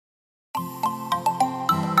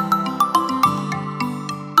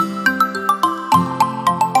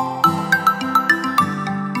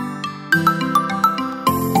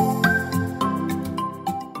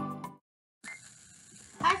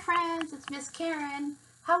Karen.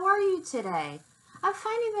 How are you today? I'm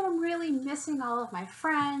finding that I'm really missing all of my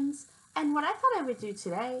friends, and what I thought I would do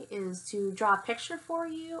today is to draw a picture for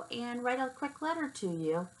you and write a quick letter to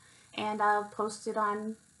you, and I'll post it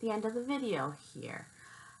on the end of the video here.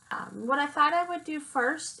 What I thought I would do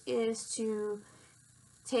first is to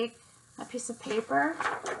take a piece of paper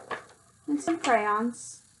and some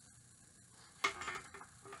crayons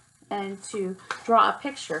and to draw a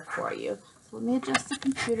picture for you. So let me adjust the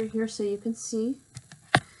computer here so you can see.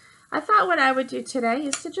 I thought what I would do today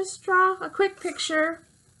is to just draw a quick picture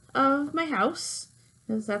of my house,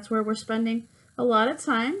 because that's where we're spending a lot of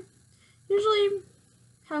time. Usually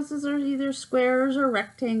houses are either squares or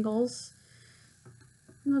rectangles.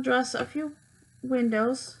 And I'll draw a few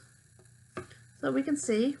windows so we can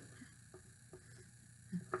see.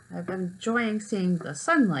 I've been enjoying seeing the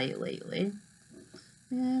sunlight lately.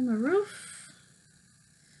 And my roof.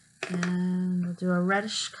 And we'll do a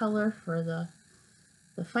reddish color for the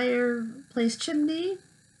fireplace chimney.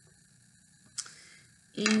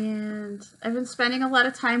 And I've been spending a lot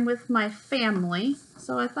of time with my family,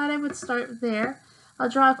 so I thought I would start there. I'll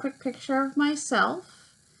draw a quick picture of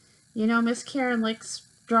myself. You know, Miss Karen likes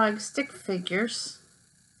drawing stick figures.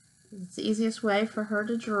 It's the easiest way for her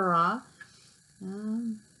to draw.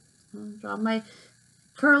 I'll draw my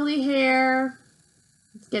curly hair.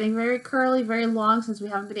 It's getting very curly, very long, since we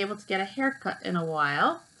haven't been able to get a haircut in a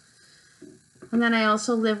while. And then I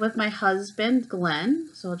also live with my husband, Glenn,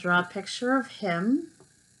 so I'll draw a picture of him.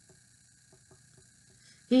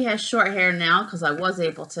 He has short hair now because I was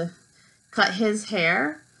able to cut his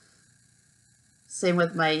hair. Same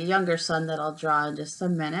with my younger son that I'll draw in just a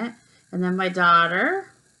minute. And then my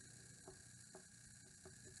daughter.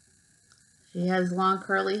 She has long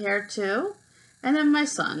curly hair too. And then my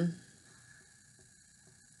son.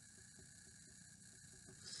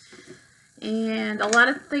 And a lot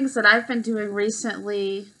of things that I've been doing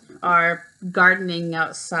recently are gardening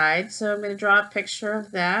outside. So I'm going to draw a picture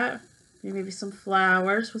of that. Maybe some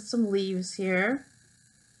flowers with some leaves here.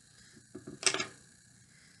 I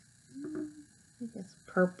guess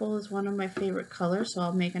purple is one of my favorite colors, so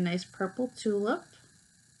I'll make a nice purple tulip.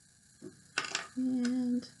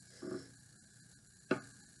 And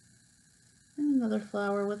another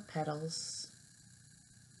flower with petals.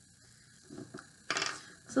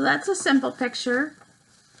 So that's a simple picture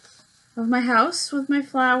of my house with my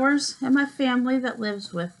flowers and my family that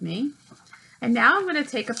lives with me. And now I'm going to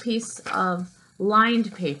take a piece of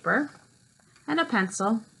lined paper and a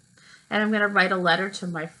pencil, and I'm going to write a letter to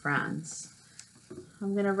my friends.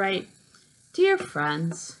 I'm going to write, "Dear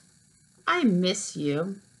friends, I miss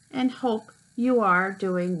you and hope you are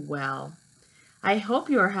doing well. I hope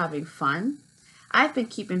you are having fun. I've been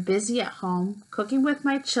keeping busy at home, cooking with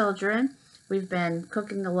my children. We've been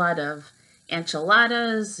cooking a lot of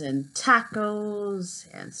enchiladas and tacos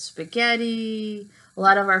and spaghetti, a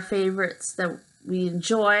lot of our favorites that we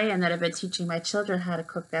enjoy and that I've been teaching my children how to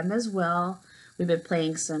cook them as well. We've been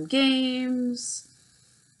playing some games.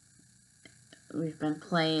 We've been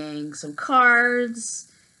playing some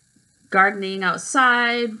cards, gardening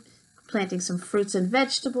outside, planting some fruits and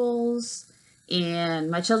vegetables,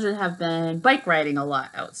 and my children have been bike riding a lot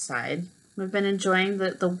outside. We've been enjoying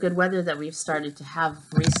the good weather that we've started to have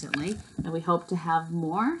recently, and we hope to have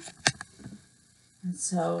more. And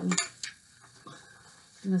so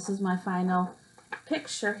this is my final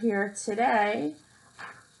picture here today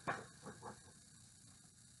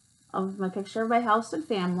of my picture of my house and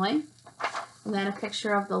family, and then a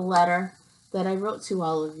picture of the letter that I wrote to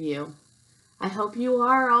all of you. I hope you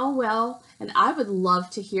are all well, and I would love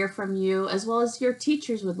to hear from you, as well as your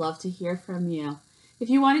teachers would love to hear from you. If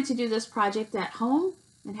you wanted to do this project at home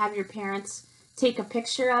and have your parents take a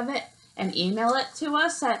picture of it and email it to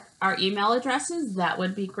us at our email addresses, that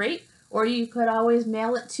would be great. Or you could always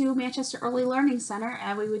mail it to Manchester Early Learning Center,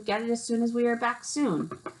 and we would get it as soon as we are back soon.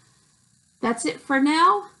 That's it for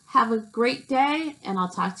now. Have a great day, and I'll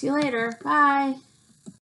talk to you later. Bye.